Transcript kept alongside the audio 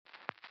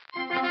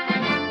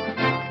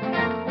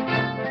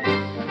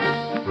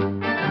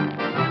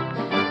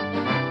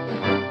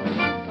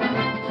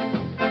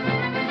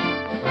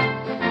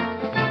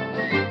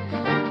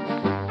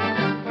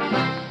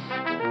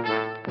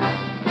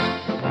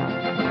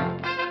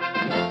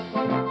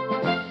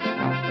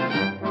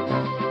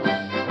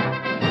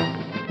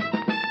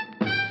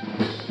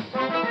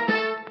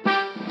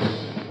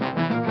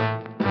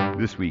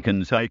Week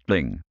in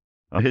Cycling,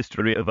 a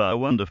history of our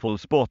wonderful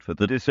sport for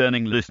the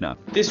discerning listener.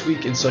 This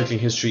week in cycling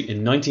history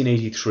in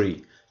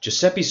 1983,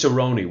 Giuseppe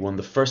Cerrone won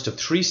the first of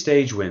 3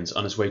 stage wins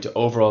on his way to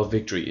overall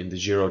victory in the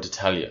Giro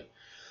d'Italia.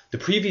 The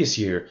previous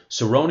year,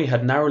 Cerrone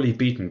had narrowly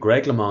beaten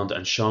Greg LeMond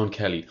and Sean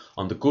Kelly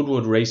on the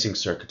Goodwood racing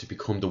circuit to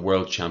become the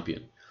world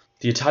champion.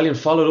 The Italian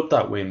followed up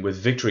that win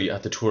with victory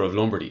at the Tour of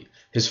Lombardy,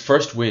 his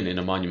first win in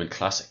a monument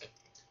classic.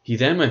 He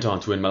then went on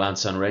to win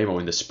Milan-San Remo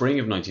in the spring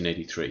of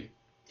 1983.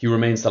 He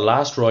remains the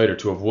last rider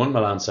to have won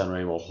Milan-San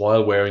Remo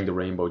while wearing the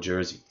rainbow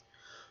jersey.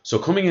 So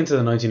coming into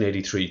the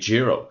 1983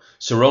 Giro,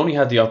 Cerrone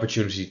had the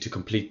opportunity to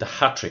complete the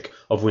hat-trick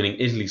of winning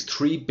Italy's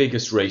 3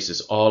 biggest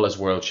races all as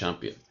world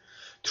champion.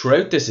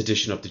 Throughout this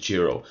edition of the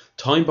Giro,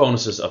 time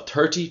bonuses of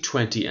 30,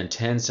 20 and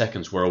 10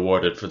 seconds were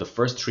awarded for the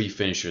first 3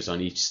 finishers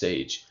on each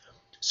stage.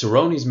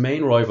 Cerrone's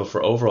main rival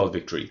for overall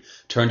victory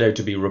turned out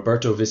to be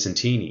Roberto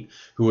Vicentini,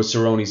 who was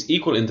Cerrone's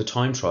equal in the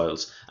time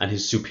trials and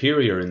his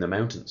superior in the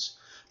mountains.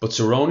 But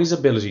Cerrone's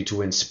ability to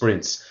win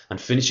sprints and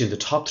finish in the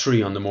top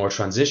 3 on the more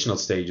transitional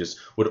stages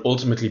would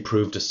ultimately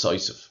prove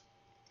decisive.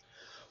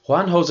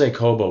 Juan Jose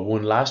Cobo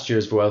won last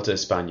year's Vuelta a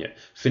España,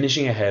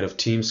 finishing ahead of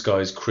Team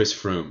Sky's Chris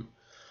Froome.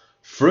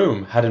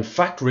 Froome had in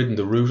fact ridden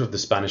the route of the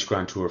Spanish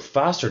Grand Tour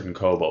faster than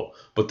Cobo,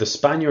 but the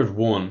Spaniard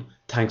won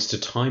thanks to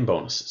time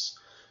bonuses.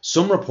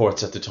 Some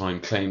reports at the time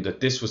claimed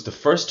that this was the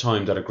first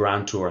time that a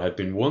Grand Tour had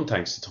been won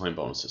thanks to time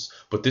bonuses,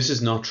 but this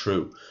is not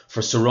true,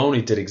 for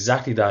Cerrone did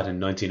exactly that in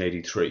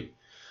 1983.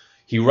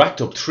 He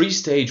racked up 3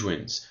 stage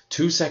wins,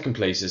 2 second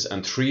places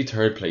and 3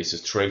 third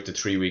places throughout the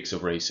 3 weeks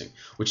of racing,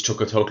 which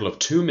took a total of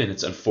 2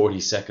 minutes and 40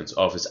 seconds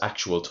off his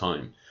actual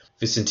time.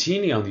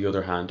 Vicentini, on the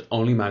other hand,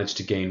 only managed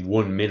to gain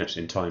 1 minute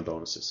in time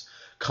bonuses.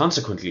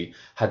 Consequently,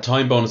 had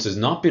time bonuses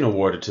not been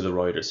awarded to the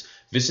riders,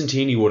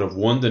 Vicentini would have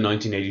won the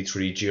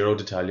 1983 Giro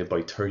d'Italia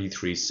by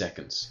 33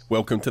 seconds.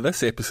 Welcome to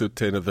this episode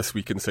 10 of This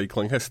Week in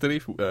Cycling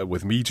History,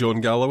 with me, John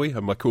Galloway,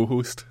 and my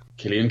co-host,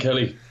 Killian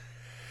Kelly.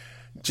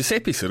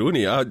 Giuseppe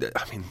Cerrone,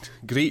 I mean,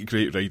 great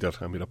rider.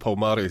 I mean, a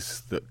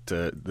palmares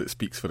that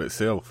speaks for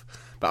itself.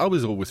 But I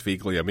was always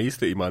vaguely amazed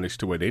that he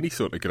managed to win any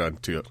sort of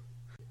Grand Tour.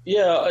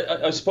 Yeah,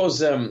 I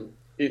suppose in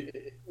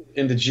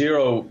the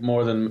Giro,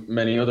 more than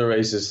many other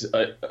races,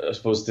 I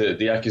suppose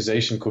the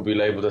accusation could be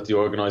labelled at the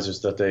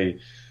organisers that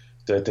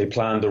they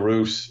planned the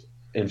route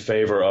in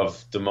favour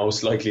of the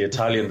most likely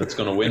Italian that's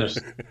going to win it.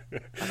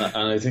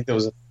 And I think there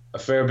was a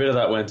fair bit of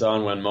that went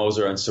on when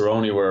Moser and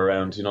Cerrone were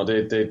around. You know, they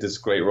had this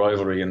great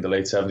rivalry in the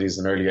late 70s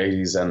and early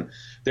 80s, and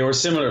they were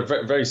similar,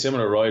 very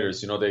similar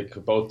riders. You know, they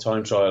could both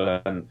time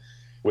trial and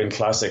win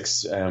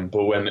classics,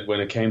 but when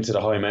it came to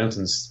the high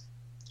mountains,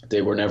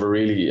 they were never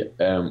really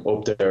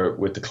up there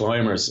with the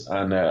climbers.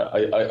 And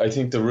I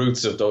think the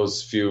roots of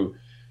those few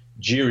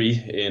Giri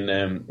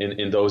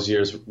in those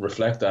years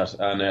reflect that.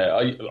 And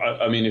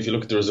I mean, if you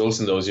look at the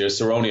results in those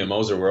years, Cerrone and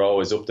Moser were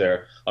always up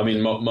there. I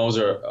mean,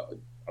 Moser,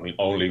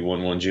 only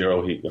won 1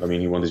 Giro. He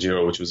won the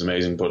Giro, which was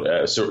amazing. But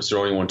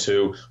Cerrone won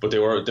 2. But they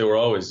were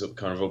always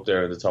kind of up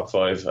there in the top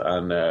 5.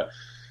 And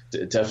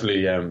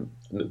definitely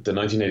the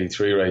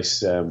 1983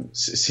 race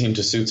seemed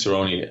to suit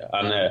Cerrone.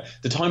 And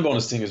the time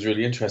bonus thing is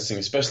really interesting,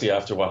 especially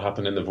after what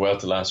happened in the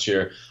Vuelta last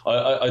year.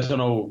 I don't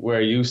know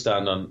where you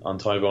stand on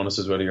time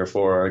bonuses, whether you're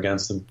for or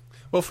against them.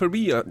 Well, for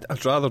me,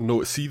 I'd rather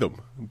not see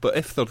them. But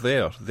if they're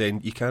there,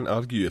 then you can't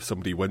argue if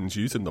somebody wins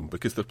using them,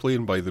 because they're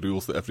playing by the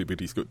rules that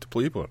everybody's got to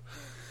play for.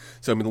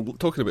 So, I mean,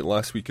 talking about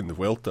last week in the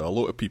Vuelta, a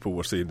lot of people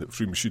were saying that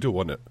Froome should have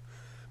won it.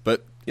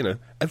 But, you know,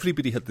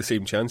 everybody had the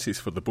same chances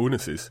for the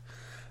bonuses.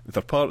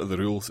 They're part of the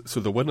rules, so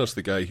the winner's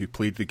the guy who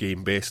played the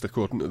game best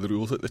according to the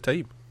rules at the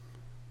time.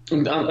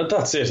 And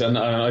that's it, and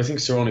I think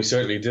Cerrone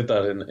certainly did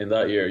that in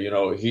that year. You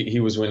know, he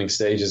was winning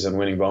stages and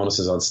winning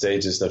bonuses on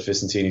stages that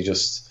Vicentini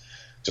just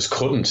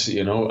couldn't,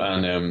 you know.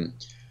 And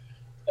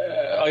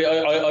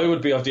I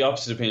would be of the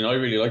opposite opinion. I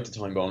really like the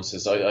time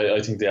bonuses.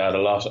 I think they add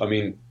a lot. I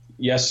mean,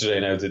 yesterday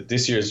now,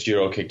 this year's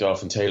Giro kicked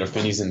off and Taylor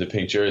Finney's in the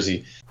pink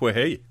jersey. Well,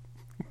 hey.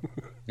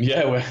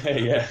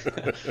 Yeah.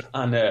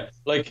 And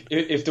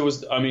if there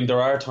was, I mean,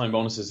 there are time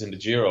bonuses in the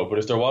Giro, but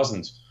if there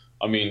wasn't,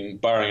 I mean,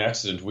 barring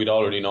accident, we'd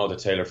already know that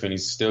Taylor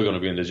Finney's still going to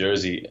be in the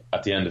jersey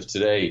at the end of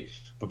today.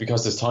 But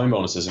because there's time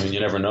bonuses, I mean, you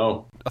never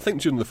know. I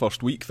think during the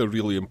first week they're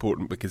really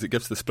important because it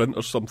gives the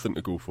sprinters something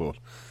to go for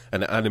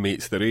and it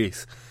animates the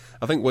race.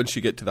 I think once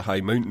you get to the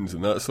high mountains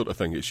and that sort of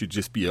thing, it should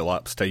just be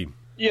elapsed time.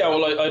 Yeah,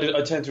 well,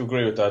 I tend to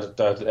agree with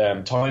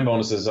that time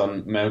bonuses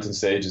on mountain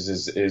stages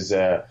is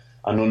an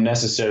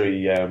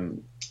unnecessary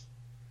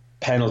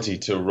penalty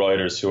to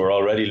riders who are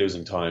already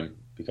losing time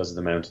because of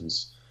the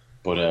mountains.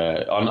 But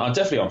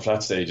definitely on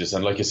flat stages,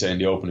 and like you say, in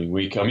the opening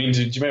week. I mean,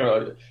 do you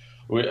remember,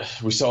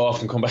 we so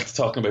often come back to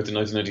talking about the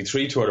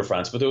 1993 Tour de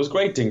France, but there was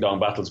great ding-dong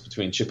battles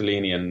between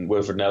Cipollini and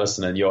Wilfred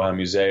Nelson and Johan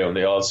Museo, and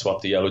they all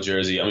swapped the yellow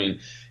jersey. I mean,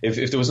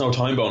 if there was no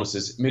time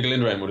bonuses, Miguel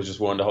Indurain would have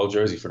just worn the whole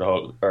jersey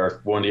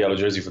worn the yellow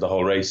jersey for the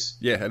whole race.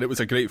 Yeah, and it was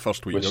a great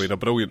first week. I mean, a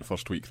brilliant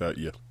first week that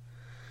year.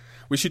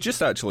 We should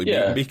just actually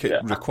make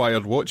it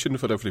required watching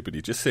for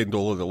everybody. Just send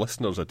all of the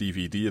listeners a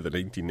DVD of the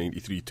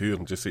 1993 tour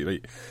and just say,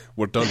 right,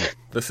 we're done.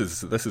 This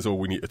is all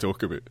we need to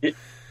talk about.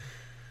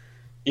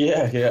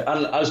 Yeah,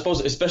 and I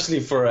suppose especially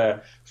for I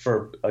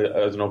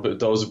don't know, but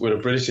those with a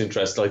British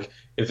interest, like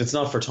if it's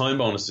not for time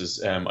bonuses,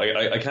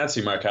 I can't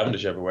see Mark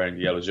Cavendish ever wearing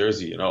the yellow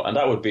jersey, you know, and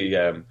that would be,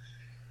 you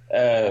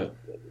know,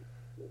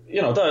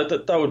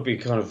 that would be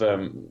kind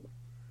of.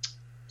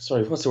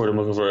 Sorry, what's the word I'm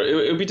looking for?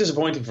 It would be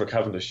disappointing for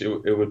Cavendish.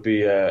 It would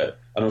be an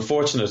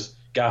unfortunate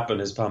gap in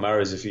his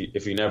palmarès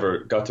if he never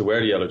got to wear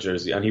the yellow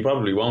jersey, and he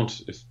probably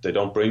won't if they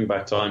don't bring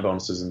back time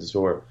bonuses in the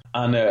tour.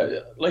 And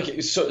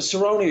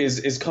Cerrone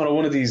is kind of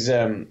one of these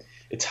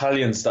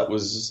Italians that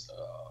was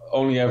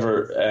only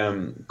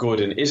ever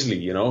good in Italy,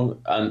 you know.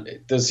 And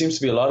there seems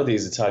to be a lot of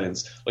these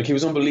Italians. Like, he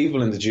was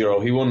unbelievable in the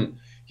Giro. He won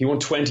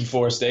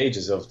 24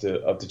 stages of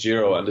the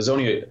Giro, and there's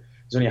only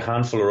a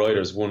handful of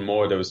riders won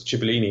more. There was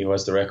Cipollini, who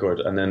has the record,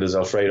 and then there's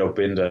Alfredo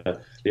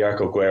Binda,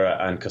 Liarco Guerra,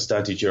 and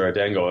Costanti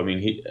Girardengo. I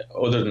mean,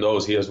 other than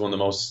those, he has won the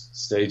most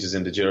stages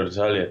in the Giro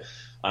d'Italia,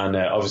 and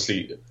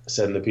obviously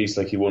said in the piece,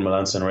 like, he won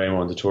Milan San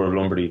Remo and the Tour of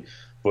Lombardy.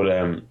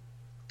 But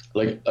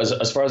like,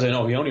 as far as I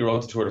know, he only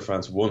rode the Tour de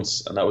France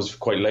once, and that was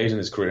quite late in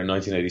his career in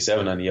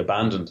 1987, and he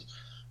abandoned.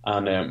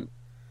 And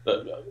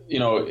you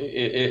know,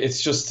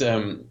 it's just.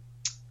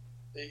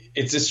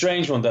 It's a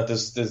strange one that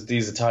there's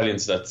these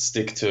Italians that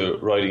stick to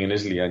riding in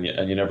Italy, and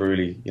you never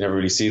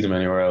really see them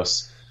anywhere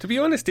else. To be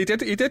honest, he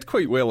did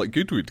quite well at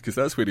Goodwood, because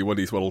that's where he won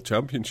his world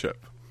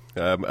championship,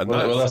 and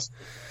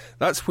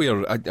that's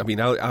where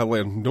I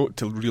learned not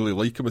to really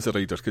like him as a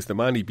rider, because the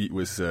man he beat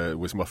was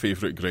my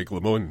favourite Greg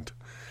LeMond.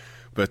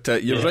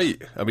 But you're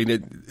right. I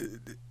mean,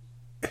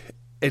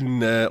 in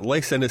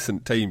less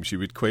innocent times, you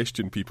would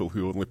question people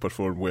who only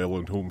perform well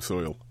on home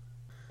soil.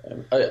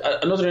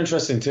 Another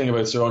interesting thing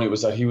about Cerrone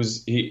was that he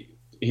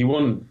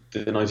won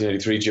the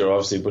 1983 Giro,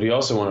 obviously, but he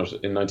also won it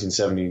in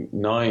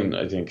 1979,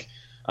 I think,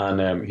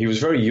 and he was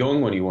very young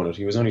when he won it.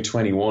 He was only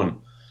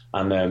 21,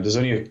 and there's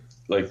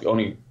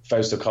only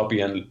Fausto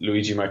Coppi and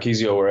Luigi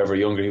Marchisio were ever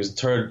younger. He was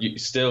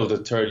still the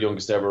third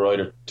youngest ever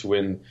rider to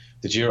win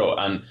the Giro,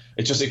 and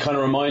it kind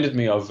of reminded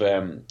me of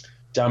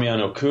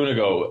Damiano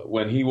Cunego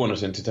when he won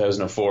it in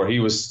 2004. He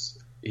was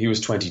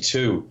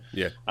 22,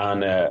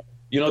 and.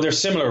 You know, they're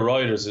similar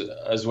riders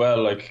as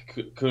well. Like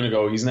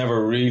Cunego, he's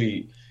never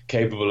really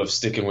capable of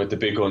sticking with the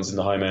big guns in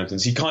the high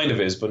mountains. He kind of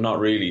is, but not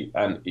really.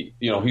 And,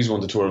 you know, he's won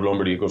the Tour of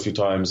Lombardy a good few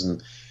times,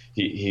 and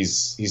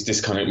he's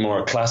this kind of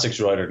more classics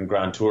rider than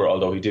Grand Tour,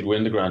 although he did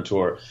win the Grand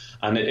Tour.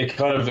 And it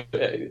kind of,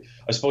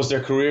 I suppose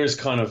their careers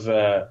kind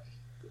of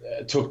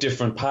took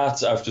different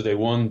paths after they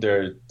won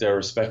their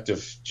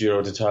respective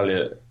Giro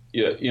d'Italia.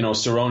 You know,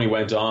 Cerrone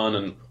went on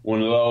and won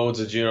loads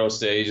of Giro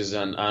stages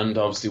and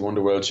obviously won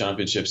the World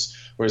Championships,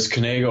 whereas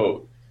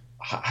Cunego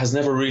has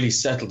never really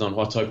settled on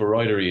what type of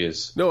rider he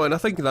is. No, and I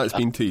think that's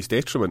been to his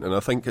detriment, and I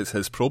think it's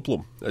his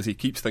problem, as he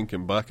keeps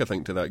thinking back, I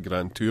think, to that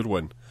Grand Tour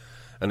win,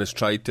 and has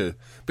tried to,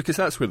 because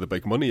that's where the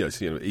big money is,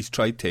 you know, he's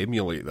tried to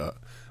emulate that.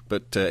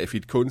 But if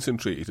he'd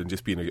concentrated on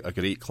just being a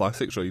great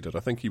classics rider,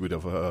 I think he would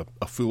have a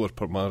fuller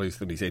palmarès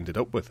than he's ended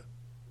up with.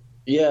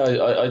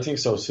 Yeah, I think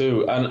so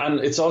too. And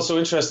it's also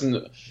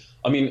interesting,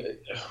 I mean,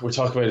 we're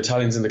talking about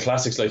Italians in the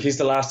classics, like he's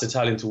the last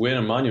Italian to win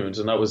a monument,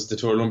 and that was the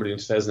Tour of Lombardy in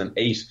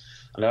 2008.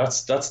 And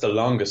that's the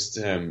longest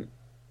the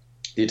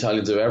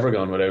Italians have ever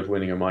gone without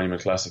winning a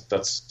monument classic.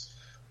 That's,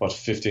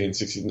 15,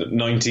 16,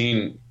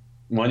 19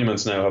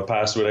 monuments now have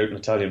passed without an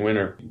Italian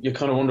winner. You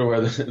kind of wonder where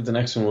the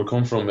next one will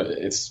come from.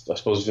 It's, I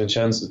suppose,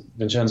 Vincenzo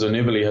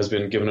Nibali has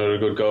been given it a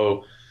good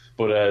go,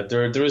 but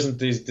there isn't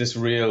this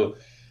real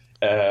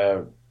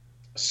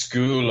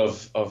school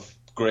of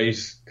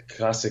great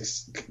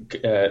classics,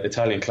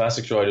 Italian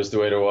classics riders the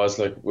way there was,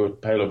 like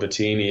with Paolo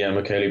Bettini and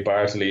Michele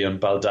Bartoli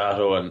and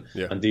Baldato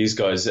and these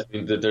guys. I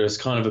mean, there's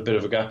kind of a bit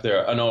of a gap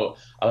there. I know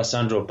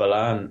Alessandro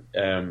Ballan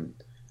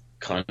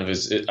kind of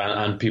is,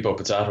 and Pippo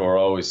Pozzato are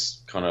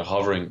always kind of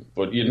hovering,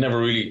 but you'd never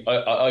really,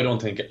 I don't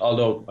think,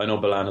 although I know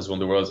Ballan has won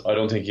the world, I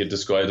don't think you'd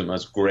describe them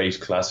as great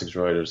classics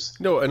riders.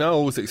 No, and I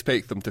always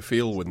expect them to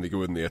fail when they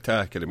go in the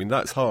attack, and I mean,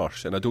 that's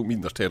harsh, and I don't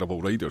mean they're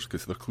terrible riders,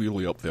 because they're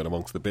clearly up there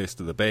amongst the best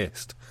of the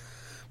best.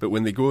 But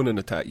when they go in an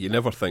attack, you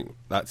never think,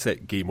 that's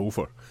it, game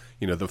over.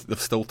 You know, they've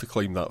still to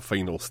climb that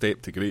final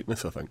step to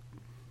greatness, I think.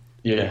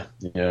 Yeah,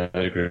 I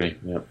agree,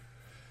 yeah.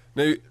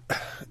 Now,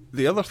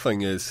 the other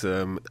thing is,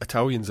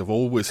 Italians have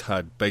always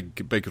had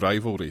big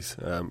rivalries.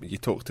 You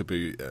talked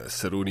about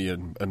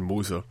Cerrone and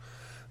Moser.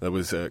 There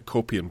was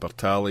Coppi and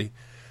Bartali.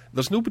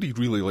 There's nobody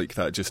really like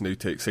that just now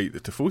to excite the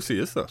Tifosi,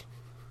 is there?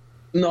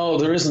 No,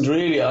 there isn't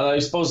really. And I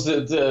suppose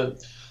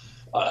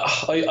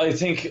I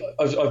think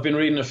I've been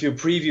reading a few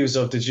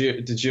previews of the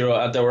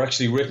Giro that were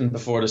actually written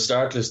before the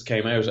start list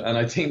came out, and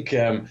I think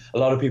a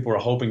lot of people were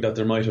hoping that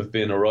there might have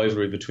been a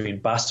rivalry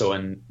between Basso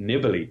and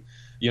Nibali.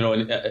 You know,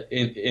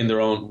 in their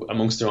own,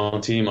 amongst their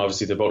own team.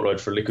 Obviously, they both ride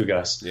for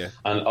Liquigas,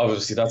 and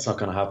obviously that's not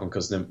going to happen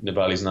because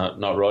Nibali's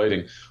not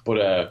riding.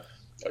 But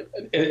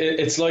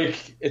it's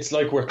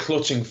like we're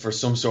clutching for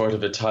some sort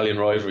of Italian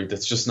rivalry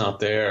that's just not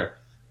there.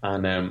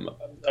 And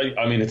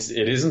I mean, it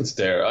isn't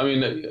there. I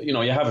mean,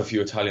 you have a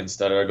few Italians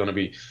that are going to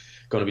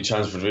be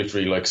challenged for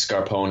victory, like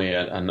Scarponi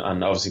and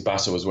obviously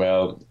Basso as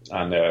well.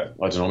 And I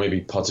don't know,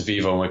 maybe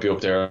Pozzovivo might be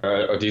up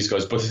there, or these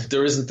guys. But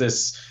there isn't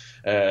this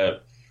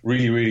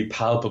really, really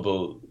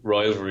palpable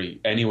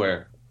rivalry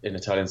anywhere in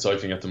Italian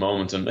cycling at the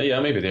moment. And yeah,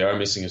 maybe they are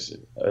missing it,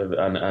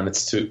 and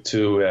it's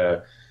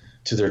to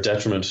their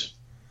detriment.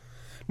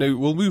 Now,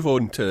 we'll move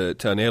on to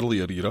an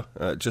earlier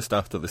era, just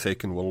after the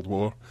Second World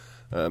War.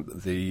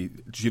 The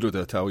Giro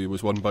d'Italia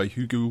was won by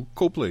Hugo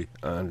Koblet,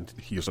 and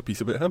here's a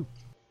piece about him.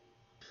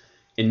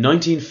 In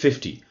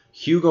 1950,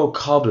 Hugo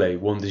Koblet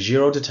won the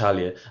Giro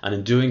d'Italia, and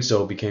in doing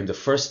so became the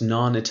first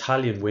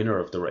non-Italian winner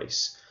of the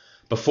race.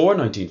 Before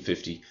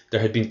 1950, there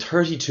had been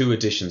 32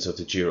 editions of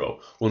the Giro,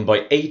 won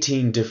by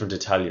 18 different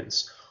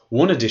Italians.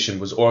 One edition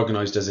was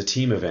organised as a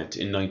team event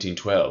in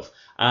 1912,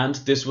 and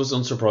this was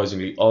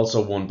unsurprisingly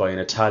also won by an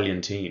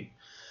Italian team.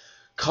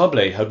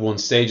 Koblet had won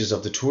stages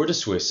of the Tour de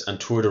Suisse and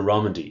Tour de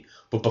Romandie,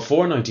 but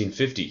before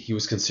 1950 he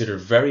was considered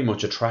very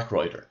much a track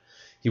rider.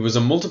 He was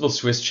a multiple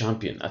Swiss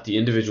champion at the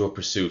individual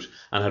pursuit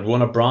and had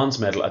won a bronze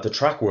medal at the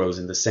Track Worlds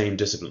in the same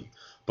discipline,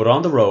 but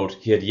on the road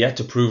he had yet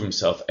to prove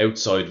himself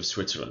outside of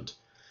Switzerland.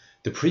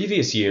 The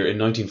previous year, in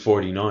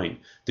 1949,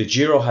 the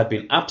Giro had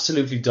been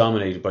absolutely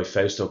dominated by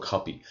Fausto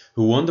Coppi,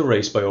 who won the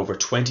race by over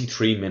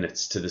 23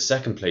 minutes to the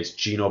second place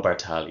Gino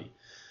Bartali.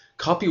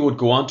 Coppi would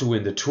go on to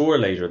win the Tour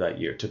later that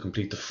year to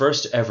complete the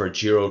first ever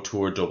Giro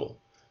Tour double.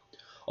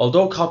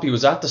 Although Coppi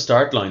was at the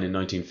start line in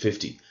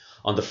 1950,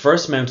 on the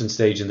first mountain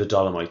stage in the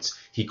Dolomites,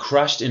 he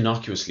crashed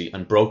innocuously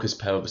and broke his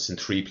pelvis in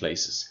 3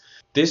 places.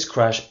 This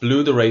crash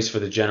blew the race for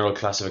the general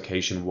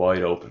classification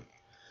wide open.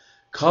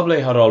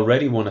 Koblet had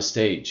already won a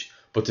stage,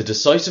 but the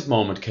decisive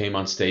moment came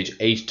on stage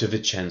 8 to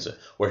Vicenza,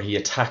 where he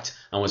attacked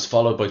and was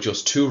followed by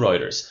just 2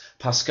 riders,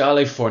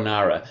 Pasquale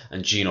Fornara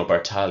and Gino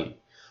Bartali.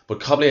 But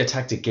Koblet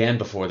attacked again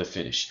before the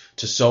finish,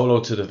 to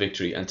solo to the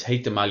victory and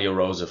take the Maglia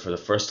Rosa for the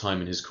first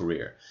time in his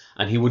career,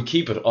 and he would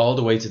keep it all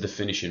the way to the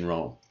finish in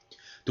Rome.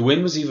 The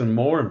win was even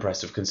more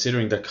impressive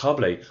considering that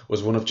Koblet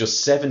was one of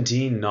just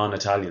 17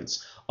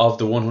 non-Italians of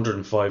the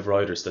 105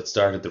 riders that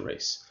started the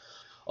race.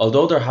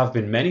 Although there have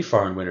been many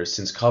foreign winners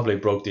since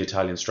Koblet broke the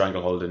Italian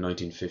stranglehold in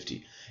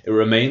 1950, it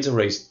remains a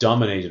race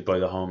dominated by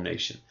the home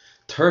nation.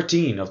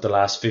 13 of the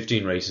last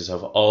 15 races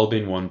have all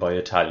been won by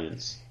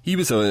Italians. He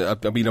was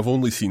I've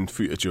only seen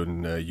footage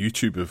on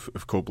YouTube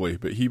of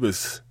Koblet, but he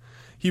was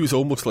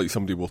almost like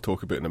somebody we'll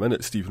talk about in a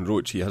minute, Stephen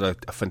Roach. He had a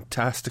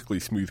fantastically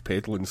smooth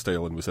pedalling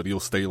style and was a real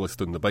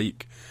stylist on the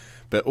bike,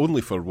 but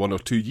only for 1 or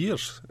 2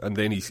 years, and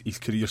then his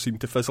career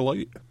seemed to fizzle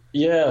out.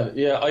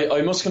 Yeah,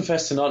 I must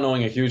confess to not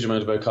knowing a huge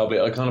amount about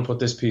Koblet. I kind of put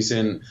this piece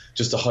in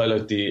just to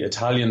highlight the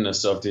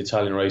Italianness of the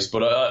Italian race,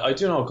 but I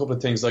do know a couple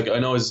of things. Like, I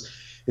know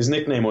his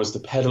nickname was the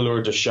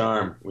Pedaleur de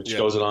Charme, which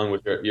goes along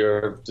with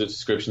your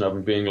description of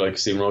him being like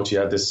Stephen Roach. He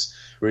had this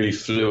really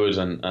fluid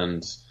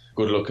and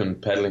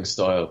good-looking pedaling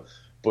style.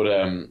 But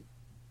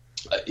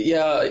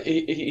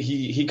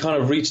he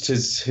kind of reached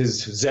his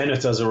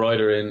zenith as a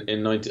rider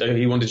in 19.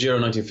 He won the Giro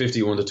in 1950.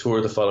 He won the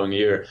Tour the following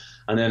year,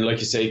 and then, like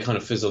you say, he kind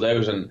of fizzled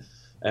out. And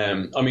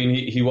I mean,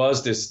 he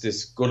was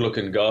this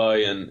good-looking guy,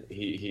 and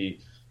he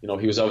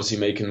was obviously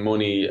making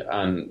money,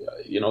 and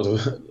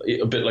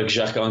a bit like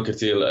Jacques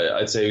Anquetil,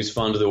 I'd say he was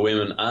fond of the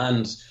women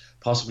and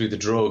possibly the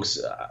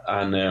drugs,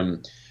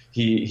 and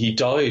he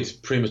died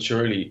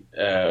prematurely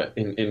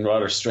in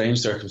rather strange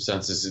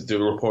circumstances. The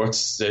reports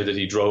say that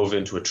he drove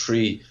into a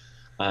tree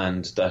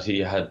and that he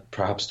had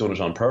perhaps done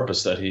it on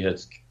purpose, that he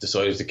had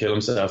decided to kill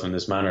himself in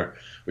this manner,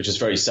 which is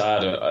very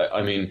sad.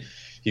 I mean,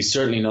 he's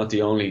certainly not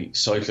the only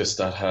cyclist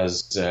that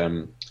has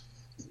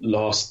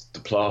lost the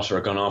plot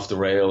or gone off the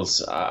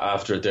rails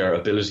after their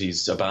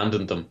abilities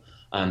abandoned them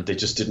and they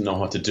just didn't know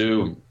what to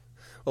do.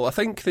 Well, I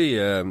think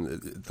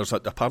there's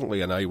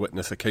apparently an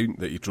eyewitness account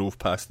that he drove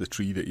past the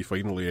tree that he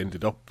finally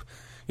ended up,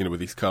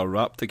 with his car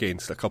wrapped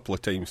against a couple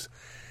of times,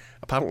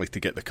 apparently to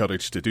get the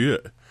courage to do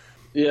it.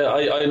 Yeah,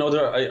 I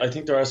know I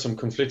think there are some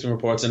conflicting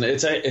reports, and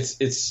it's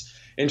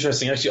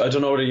interesting. Actually, I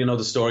don't know whether you know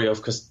the story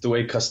of the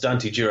way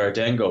Costanti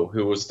Girardengo,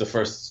 who was the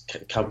first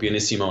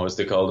Campionissimo, as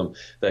they called him,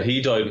 that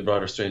he died in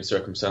rather strange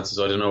circumstances.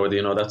 I don't know whether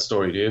you know that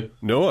story, do you?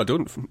 No, I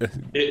don't.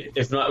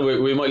 If not,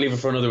 we might leave it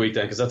for another week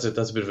then, because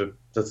that's a bit of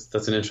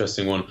that's an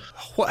interesting one.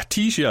 What a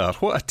tease, Yar!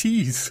 What a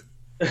tease!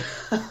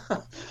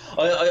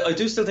 I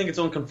do still think it's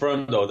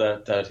unconfirmed though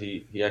that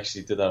he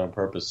actually did that on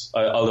purpose.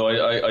 Although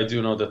I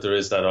do know that there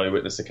is that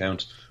eyewitness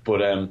account,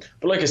 but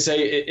like I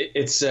say,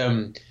 it's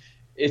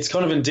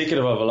kind of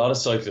indicative of a lot of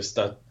cyclists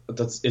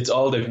that's it's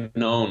all they've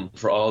known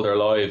for all their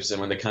lives, and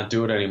when they can't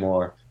do it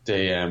anymore,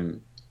 they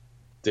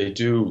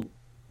do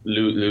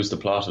lose the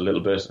plot a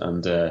little bit,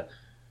 and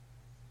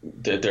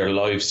their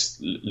lives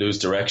lose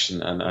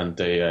direction, and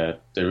they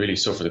really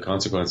suffer the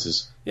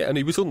consequences. Yeah, and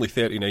he was only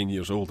 39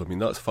 years old. I mean,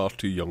 that's far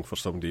too young for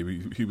somebody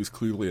who was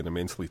clearly an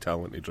immensely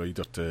talented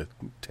rider to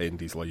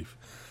end his life.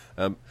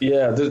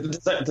 Yeah,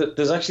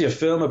 there's actually a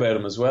film about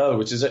him as well,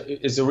 which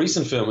is a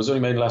recent film. It was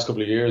only made in the last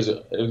couple of years. I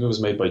think it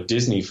was made by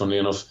Disney, funnily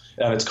enough,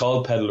 and it's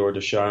called Peddler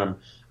de Charme.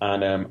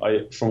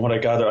 And from what I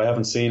gather, I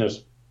haven't seen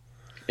it.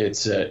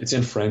 It's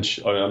in French.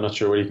 I'm not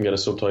sure where you can get a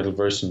subtitled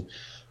version,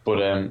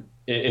 but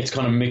it's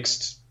kind of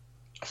mixed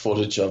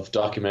footage of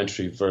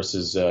documentary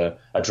versus a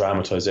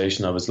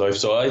dramatization of his life.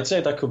 So I'd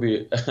say that could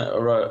be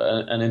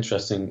an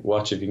interesting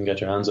watch if you can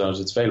get your hands on it.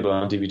 It's available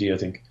on DVD, I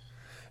think.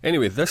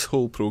 Anyway, this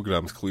whole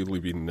programme's clearly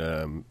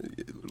been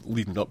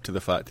leading up to the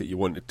fact that you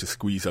wanted to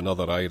squeeze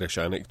another Irish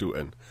anecdote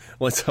in.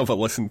 Let's have a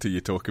listen to you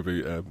talk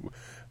about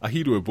a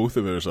hero of both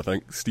of ours, I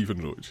think,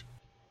 Stephen Roche.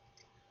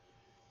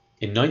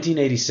 In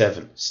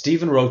 1987,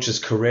 Stephen Roche's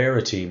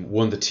Carrera team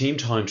won the team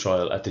time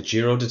trial at the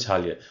Giro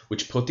d'Italia,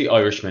 which put the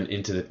Irishman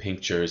into the pink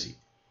jersey.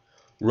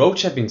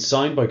 Roche had been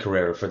signed by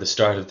Carrera for the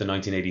start of the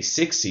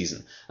 1986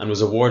 season and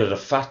was awarded a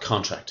fat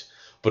contract,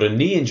 but a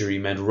knee injury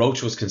meant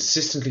Roche was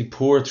consistently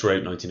poor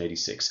throughout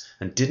 1986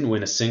 and didn't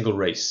win a single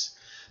race.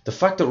 The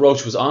fact that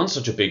Roche was on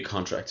such a big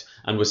contract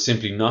and was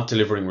simply not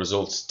delivering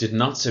results did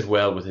not sit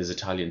well with his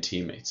Italian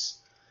teammates.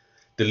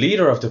 The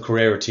leader of the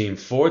Carrera team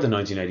for the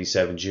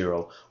 1987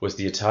 Giro was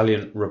the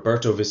Italian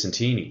Roberto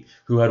Vicentini,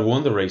 who had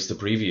won the race the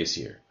previous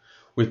year.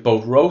 With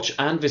both Roche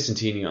and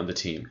Vicentini on the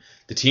team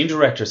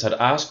directors had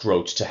asked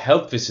Roche to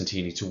help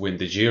Vicentini to win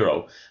the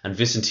Giro, and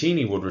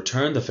Vicentini would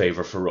return the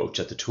favour for Roche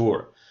at the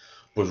Tour.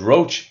 But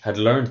Roche had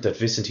learned that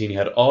Vicentini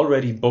had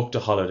already booked a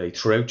holiday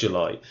throughout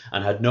July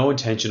and had no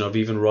intention of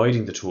even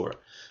riding the Tour,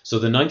 so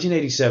the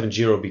 1987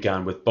 Giro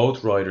began with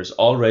both riders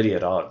already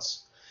at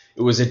odds.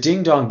 It was a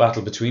ding-dong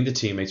battle between the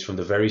teammates from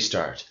the very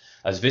start,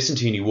 as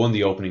Vicentini won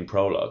the opening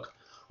prologue.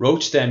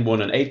 Roche then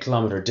won an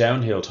 8-kilometre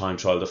downhill time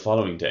trial the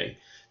following day.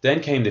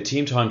 Then came the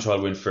team time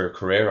trial win for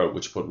Carrera,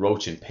 which put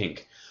Roche in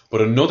pink,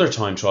 but another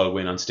time trial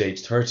win on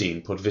stage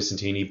 13 put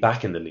Vicentini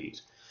back in the lead.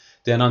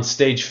 Then on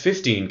stage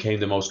 15 came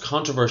the most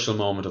controversial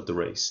moment of the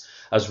race,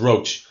 as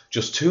Roche,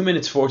 just 2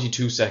 minutes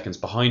 42 seconds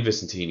behind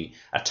Vicentini,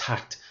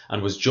 attacked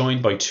and was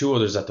joined by two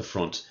others at the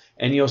front,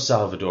 Ennio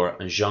Salvador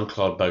and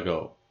Jean-Claude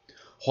Bagot.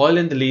 While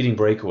in the leading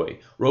breakaway,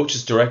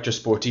 Roche's director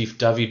sportif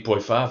David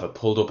Boifava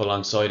pulled up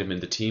alongside him in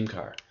the team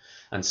car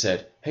and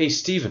said, "Hey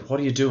Stephen, what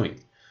are you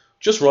doing?"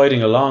 "Just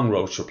riding along,"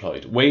 Roche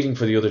replied, "waiting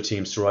for the other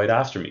teams to ride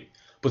after me."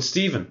 "But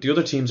Stephen, the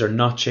other teams are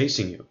not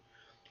chasing you."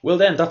 "Well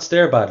then, that's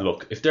their bad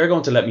luck. If they're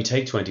going to let me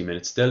take 20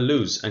 minutes, they'll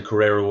lose and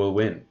Carrera will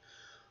win."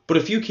 "But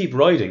if you keep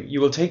riding,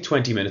 you will take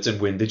 20 minutes and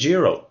win the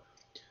Giro."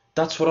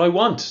 "That's what I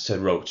want,"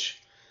 said Roche.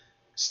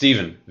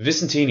 "Stephen,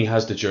 Vicentini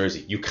has the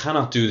jersey. You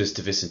cannot do this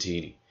to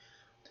Vicentini."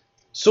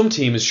 "Some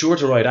team is sure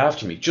to ride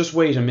after me. Just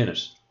wait a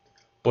minute."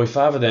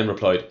 Boifava then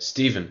replied,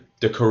 "Stephen,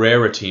 the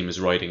Carrera team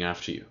is riding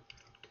after you."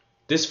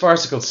 This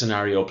farcical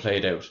scenario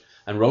played out,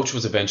 and Roche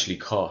was eventually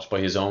caught by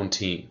his own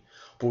team.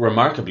 But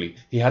remarkably,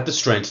 he had the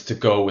strength to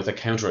go with a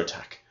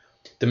counter-attack.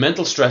 The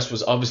mental stress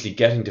was obviously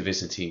getting to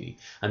Vicentini,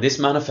 and this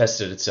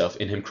manifested itself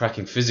in him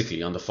cracking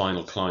physically on the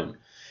final climb,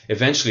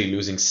 eventually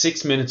losing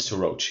 6 minutes to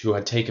Roche, who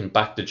had taken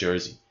back the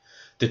jersey.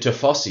 The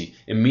Tifosi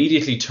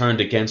immediately turned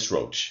against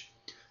Roche.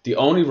 The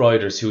only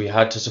riders who he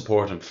had to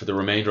support him for the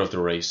remainder of the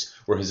race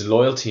were his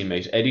loyal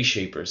teammate Eddie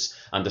Shapers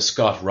and the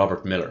Scot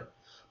Robert Miller.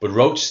 But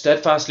Roche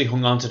steadfastly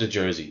hung on to the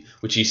jersey,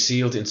 which he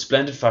sealed in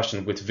splendid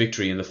fashion with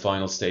victory in the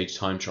final stage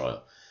time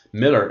trial.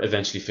 Miller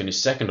eventually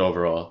finished second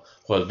overall,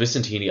 while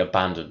Vicentini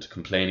abandoned,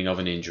 complaining of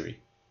an injury.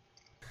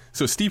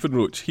 So Stephen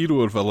Roche, hero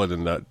or villain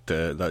in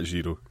that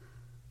Giro?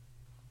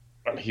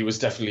 He was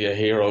definitely a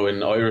hero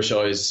in Irish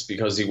eyes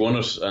because he won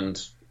it, and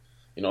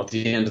at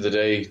the end of the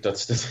day,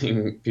 that's the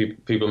thing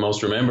people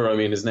most remember. I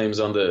mean, his name's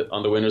on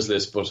the winners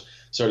list, but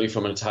certainly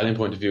from an Italian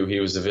point of view, he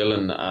was the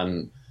villain.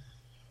 And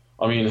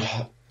I mean,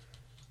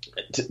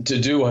 to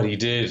do what he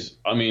did,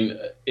 I mean,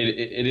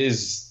 it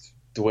is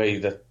the way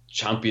that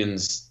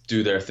champions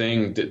do their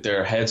thing.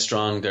 They're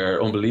headstrong,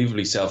 they're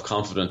unbelievably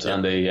self-confident,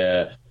 and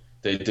they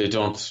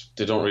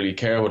don't really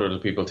care what other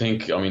people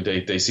think. I mean,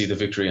 they see the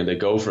victory and they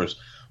go for it.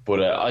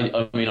 But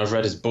I mean, I've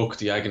read his book,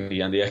 The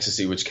Agony and the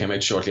Ecstasy, which came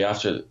out shortly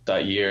after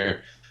that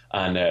year,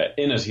 and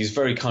in it he's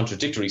very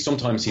contradictory.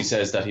 Sometimes he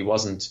says that he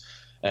wasn't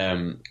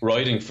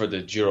riding for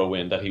the Giro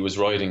win, that he was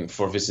riding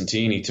for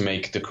Vicentini to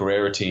make the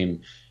Carrera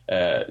team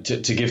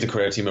to give the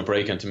Carrera team a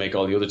break and to make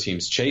all the other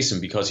teams chase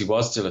him, because he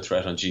was still a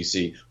threat on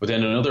GC. But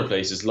then in other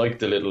places, like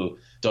the little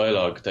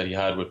dialogue that he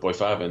had with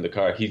Boifava in the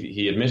car,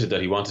 he admitted that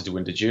he wanted to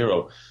win the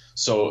Giro.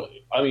 So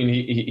I mean,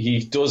 he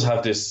does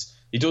have this.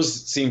 He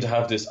does seem to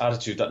have this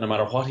attitude that no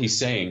matter what he's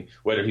saying,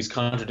 whether he's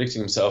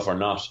contradicting himself or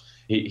not,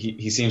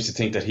 he seems to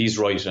think that he's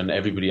right and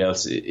everybody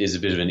else is a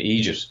bit of an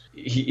idiot.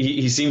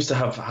 He seems to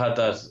have had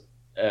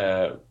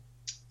that.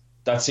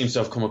 That seems to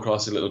have come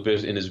across a little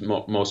bit in his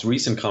most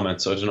recent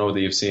comments. So I don't know whether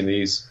you've seen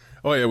these.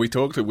 Oh yeah, we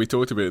talked about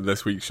it in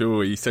this week's show.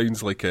 He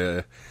sounds like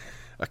a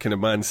kind of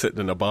man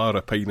sitting in a bar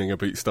opining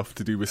about stuff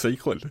to do with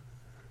cycling.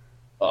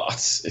 Oh,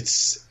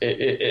 it's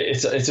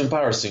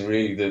embarrassing,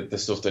 really, the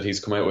stuff that he's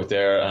come out with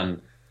there,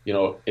 and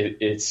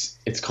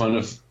it's kind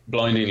of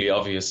blindingly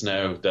obvious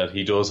now that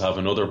he does have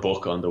another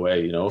book on the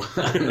way.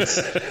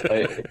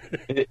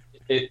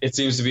 it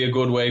seems to be a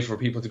good way for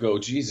people to go,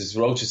 Jesus,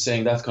 Roach is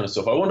saying that kind of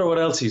stuff. I wonder what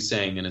else he's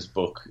saying in his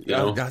book.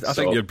 I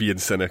think you're being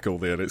cynical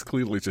there. It's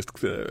clearly just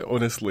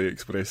honestly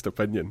expressed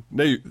opinion.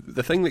 Now,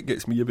 the thing that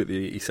gets me about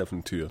the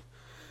 87 tour,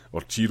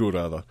 or Giro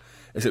rather,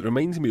 is it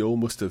reminds me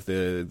almost of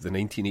the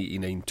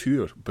 1989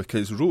 tour,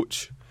 because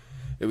Roach,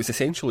 it was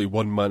essentially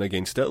one man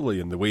against Italy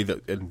in the way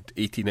that in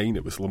 89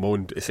 it was Le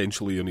Monde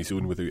essentially on his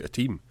own without a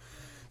team.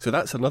 So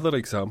that's another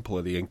example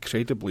of the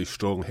incredibly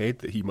strong head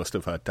that he must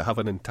have had, to have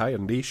an entire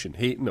nation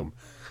hating him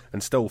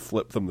and still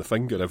flip them the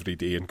finger every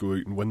day and go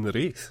out and win the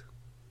race.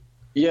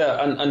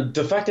 Yeah, and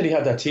the fact that he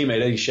had that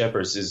teammate, Eddie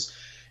Shepherd,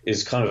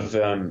 is kind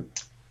of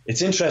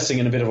it's interesting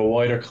in a bit of a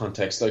wider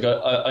context. Like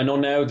I know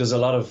now there's a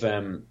lot of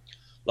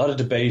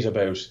debate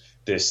about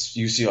this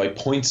UCI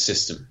point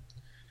system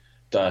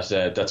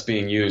that's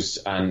being used,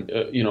 and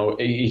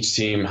each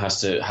team has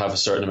to have a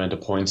certain amount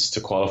of points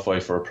to qualify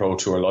for a Pro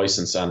Tour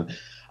license, and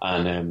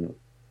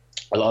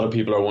a lot of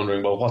people are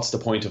wondering, well, what's the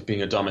point of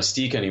being a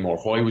domestique anymore?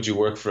 Why would you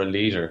work for a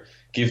leader?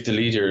 Give the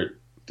leader,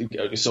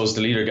 so as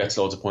the leader gets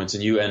loads of points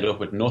and you end up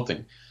with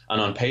nothing. And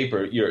on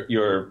paper,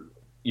 you're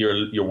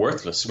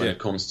worthless when it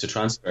comes to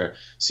transfer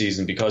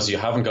season, because you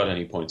haven't got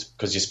any points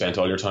because you spent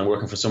all your time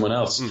working for someone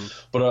else.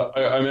 But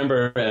I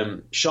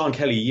remember Sean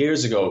Kelly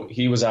years ago,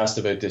 he was asked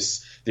about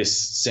this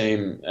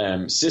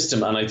same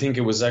system, and I think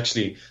it was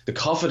actually the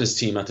Cofidis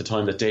team at the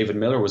time that David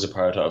Miller was a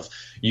part of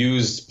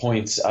used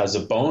points as a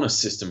bonus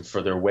system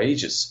for their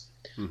wages.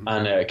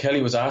 And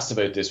Kelly was asked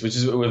about this, which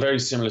is a very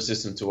similar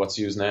system to what's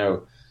used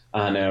now,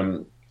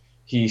 and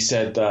he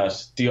said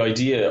that the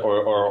idea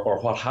or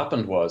what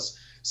happened was,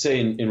 say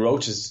in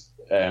Roach's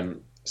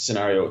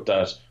scenario,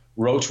 that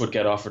Roach would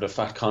get offered a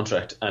fat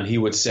contract and he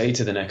would say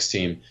to the next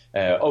team,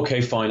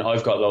 okay, fine,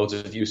 I've got loads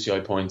of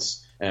UCI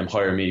points,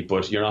 hire me,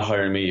 but you're not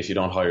hiring me if you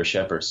don't hire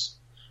Shepherd's.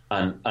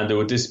 And there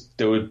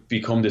would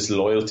become this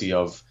loyalty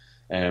of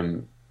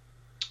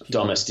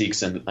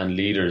domestiques and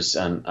leaders,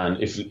 and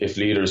if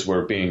leaders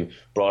were being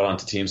brought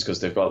onto teams because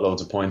they've got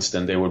loads of points,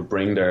 then they would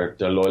bring their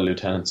loyal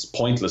lieutenants,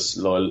 pointless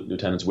loyal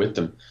lieutenants, with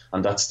them,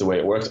 and that's the way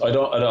it works.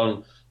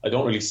 I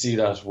don't really see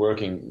that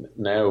working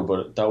now,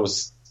 but that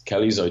was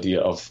Kelly's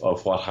idea of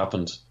what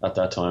happened at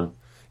that time.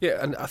 Yeah,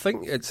 and I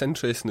think it's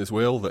interesting as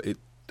well that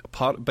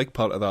a big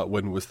part of that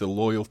win was the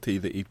loyalty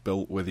that he'd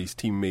built with his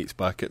teammates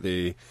back at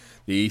the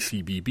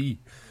ACBB,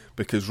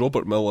 because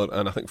Robert Miller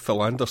and I think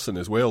Phil Anderson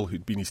as well,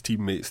 who'd been his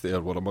teammates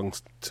there, were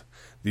amongst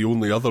the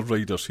only other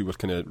riders who were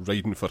kind of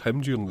riding for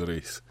him during the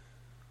race.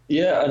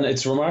 Yeah, and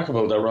it's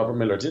remarkable that Robert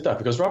Miller did that,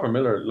 because Robert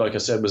Miller, like I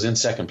said, was in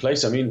second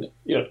place. I mean,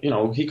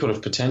 he could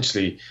have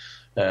potentially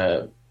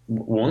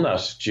won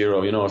that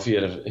Giro. If he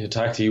had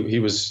attacked, he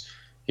was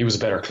a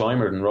better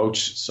climber than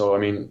Roach. So I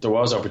mean, there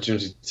was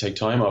opportunity to take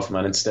time off him,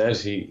 and instead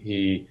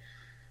he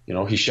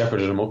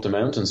shepherded him up the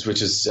mountains,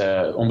 which is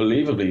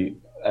unbelievably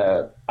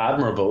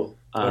admirable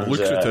and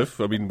lucrative.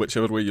 I mean,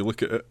 whichever way you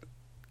look at it.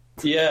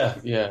 Yeah.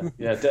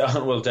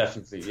 Well,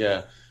 definitely,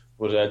 yeah.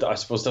 But I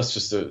suppose that's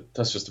just the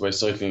way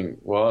cycling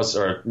was,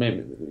 or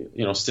maybe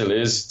still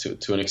is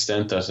to an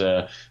extent,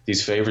 that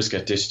these favours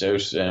get dished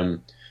out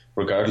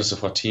regardless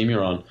of what team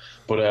you're on.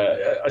 But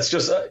it's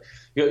just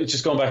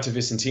going back to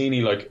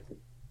Vicentini. Like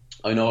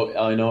I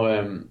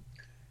know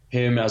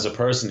him as a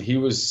person. He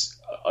was,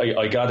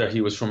 I gather,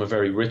 he was from a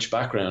very rich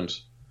background,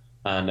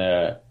 and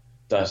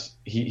that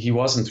he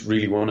wasn't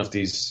really one of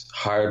these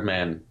hard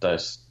men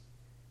that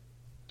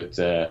with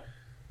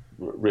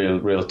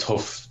real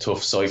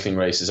tough cycling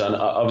races. And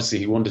obviously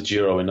he won the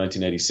Giro in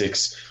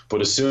 1986, but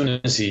as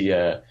soon as he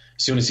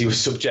was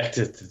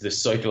subjected to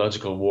this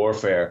psychological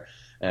warfare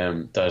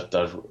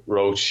that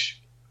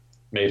Roach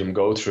made him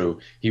go through,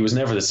 he was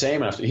never the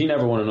same after. He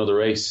never won another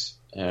race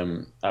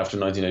after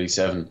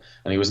 1987,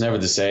 and he was never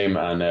the same,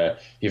 and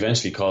he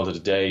eventually called it a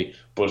day.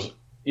 But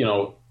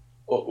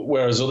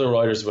whereas other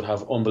riders would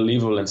have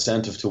unbelievable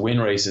incentive to win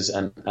races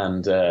and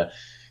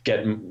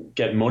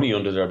get money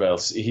under their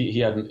belts, he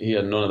had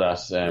none of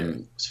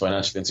that.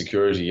 Financial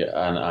insecurity,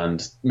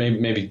 and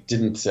maybe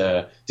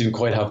didn't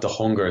quite have the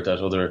hunger that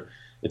other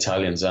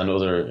Italians and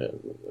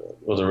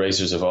other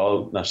racers of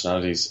all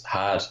nationalities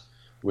had,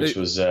 which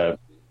was.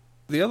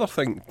 The other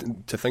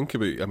thing to think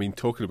about, I mean,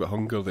 talking about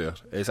hunger there,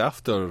 is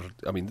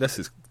this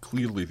is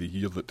clearly the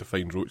year that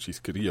defined Roach's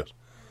career.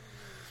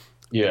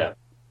 Yeah.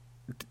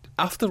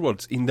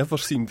 Afterwards, he never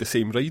seemed the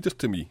same rider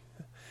to me.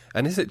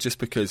 And is it just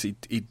because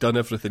he'd done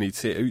everything he'd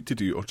set out to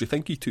do, or do you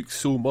think he took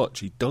so much,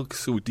 he dug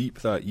so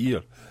deep that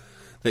year,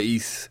 that he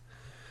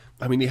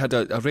had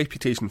a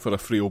reputation for a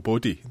frail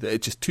body, that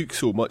it just took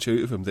so much out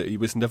of him that he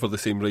was never the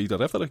same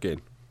rider ever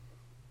again?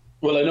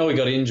 Well, I know he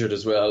got injured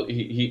as well.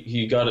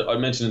 He got, I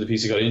mentioned in the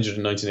piece, he got injured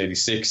in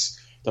 1986.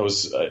 That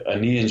was a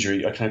knee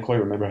injury. I can't quite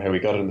remember how he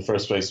got it in the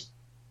first place.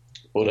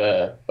 But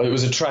it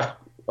was a track.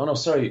 Oh, no,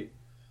 sorry.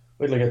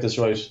 Wait till I get this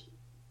right.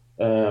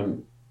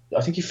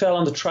 I think he fell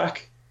on the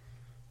track.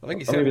 I think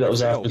he said maybe that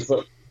was after.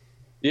 But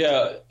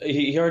yeah,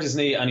 he hurt his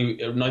knee, and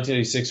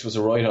 1986 was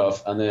a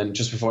write-off. And then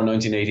just before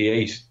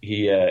 1988,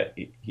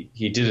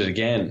 he did it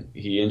again.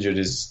 He injured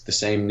the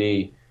same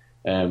knee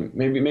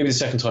Maybe the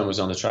second time was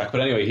on the track,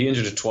 but anyway, he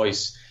injured it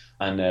twice,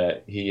 and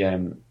I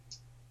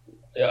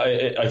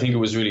think it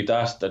was really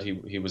that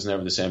he was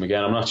never the same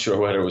again. I'm not sure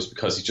whether it was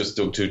because he just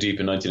dug too deep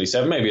in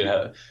 1987.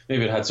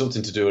 Maybe it had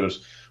something to do with it.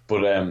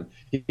 But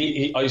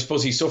I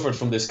suppose he suffered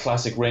from this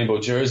classic rainbow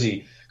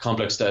jersey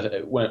complex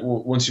that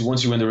once you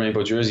win the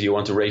rainbow jersey, you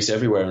want to race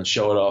everywhere and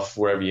show it off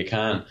wherever you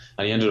can.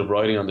 And he ended up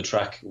riding on the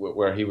track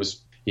where he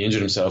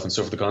injured himself and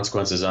suffered the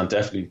consequences, and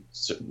definitely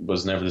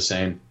was never the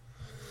same.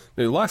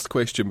 Now, last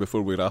question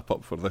before we wrap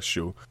up for this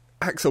show.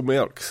 Axel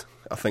Merckx,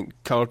 I think,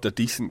 carved a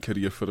decent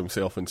career for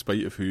himself in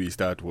spite of who his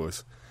dad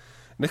was.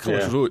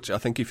 Nicholas Roach, I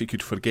think if he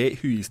could forget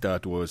who his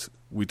dad was,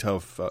 would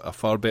have a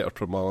far better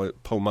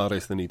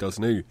palmares than he does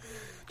now.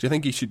 Do you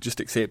think he should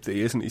just accept that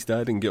he isn't his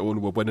dad and get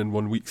on with winning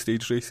 1 week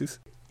stage races?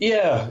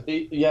 Yeah,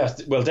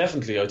 well,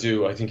 definitely I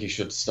do. I think he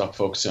should stop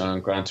focusing on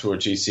Grand Tour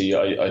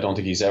GC. I don't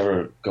think he's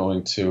ever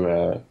going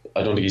to.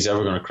 I don't think he's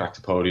ever going to crack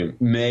the podium.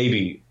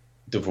 Maybe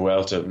the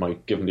Vuelta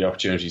might give him the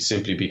opportunity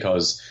simply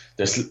because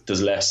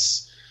there's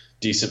less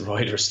decent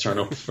riders turn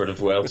up for the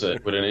Vuelta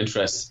with an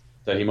interest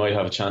that he might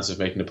have a chance of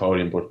making the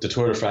podium. But the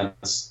Tour de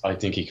France, I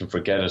think he can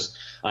forget it,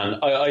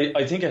 and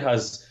I think it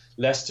has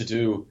less to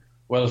do.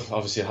 Well,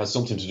 obviously it has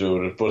something to do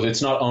with it, but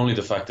it's not only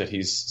the fact that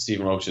he's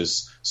Stephen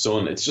Roach's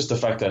son, it's just the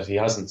fact that he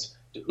hasn't,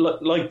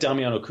 like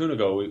Damiano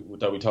Cunego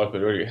that we talked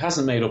about earlier, he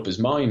hasn't made up his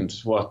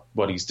mind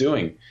what he's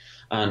doing.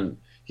 And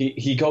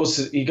he goes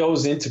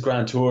into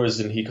Grand Tours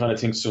and he kind of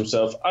thinks to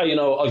himself,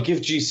 I'll give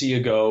GC a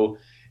go.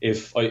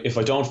 If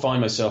I don't find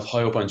myself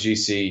high up on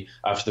GC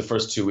after the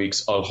first 2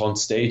 weeks, I'll hunt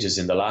stages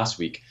in the last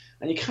week.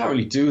 And you can't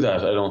really do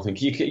that, I don't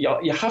think.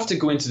 You have to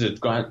go into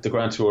the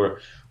Grand Tour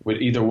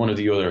with either one or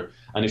the other.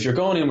 And if you're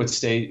going in with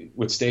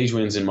stage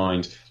wins in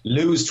mind,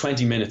 lose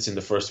 20 minutes in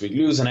the first week,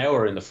 lose an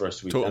hour in the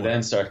first week, and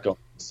then start going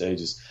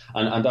stages.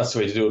 And that's the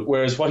way to do it.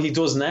 Whereas what he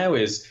does now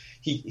is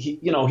he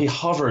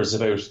hovers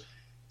about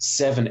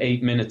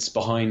 7-8 minutes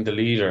behind the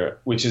leader,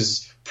 which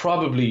is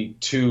probably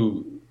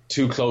too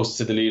close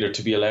to the leader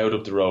to be allowed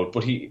up the road.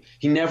 But he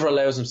never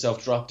allows himself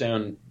to drop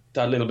down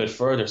that little bit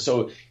further.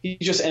 So he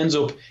just ends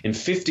up in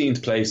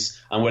 15th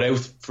place and without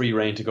free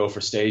rein to go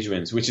for stage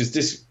wins, which is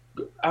this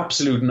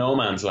absolute no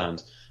man's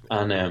land.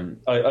 And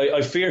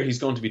I fear he's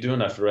going to be doing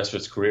that for the rest of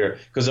his career,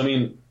 because I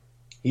mean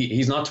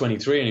he's not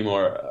 23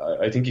 anymore.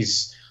 I think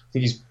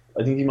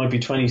he might be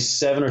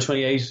 27 or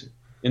 28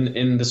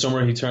 in the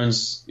summer.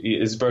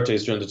 His birthday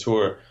is during the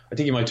Tour. I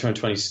think he might turn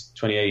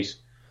 28.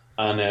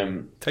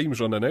 And time's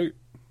running out.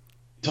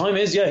 Time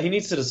is, yeah. He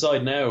needs to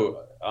decide now.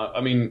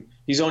 I mean,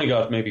 he's only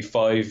got maybe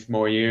 5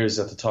 more years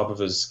at the top of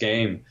his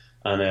game,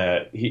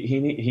 and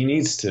he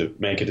needs to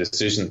make a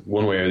decision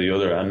one way or the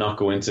other and not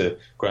go into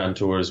Grand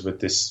Tours with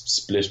this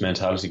split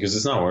mentality, because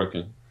it's not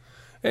working.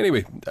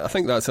 Anyway, I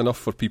think that's enough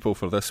for people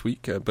for this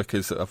week,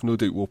 because I've no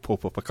doubt we'll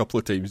pop up a couple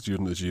of times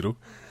during the Giro.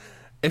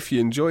 If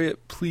you enjoy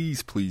it,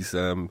 please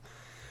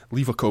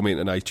leave a comment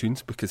on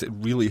iTunes, because it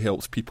really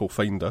helps people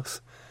find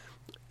us.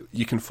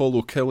 You can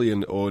follow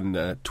Killian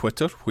on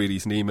Twitter, where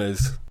his name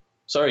is...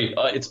 Sorry,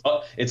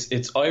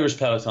 it's Irish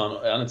Peloton,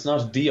 and it's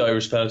not the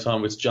Irish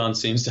Peloton, which John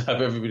seems to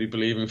have everybody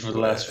believing for the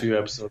last few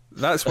episodes.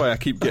 That's why I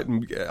keep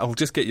getting... I'll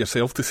just get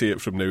yourself to say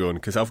it from now on,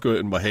 because I've got it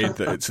in my head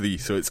that it's the...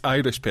 So it's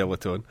Irish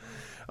Peloton.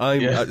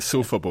 I'm at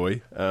Sofa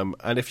Boy,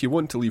 and if you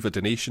want to leave a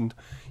donation,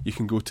 you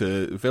can go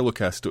to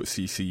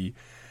velocast.cc,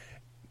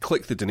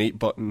 click the donate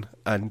button,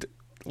 and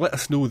let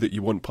us know that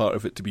you want part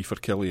of it to be for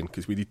Killian,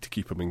 because we need to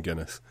keep him in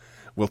Guinness.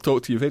 We'll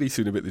talk to you very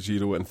soon about the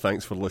Giro, and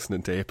thanks for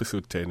listening to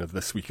episode 10 of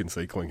This Week in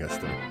Cycling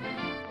History.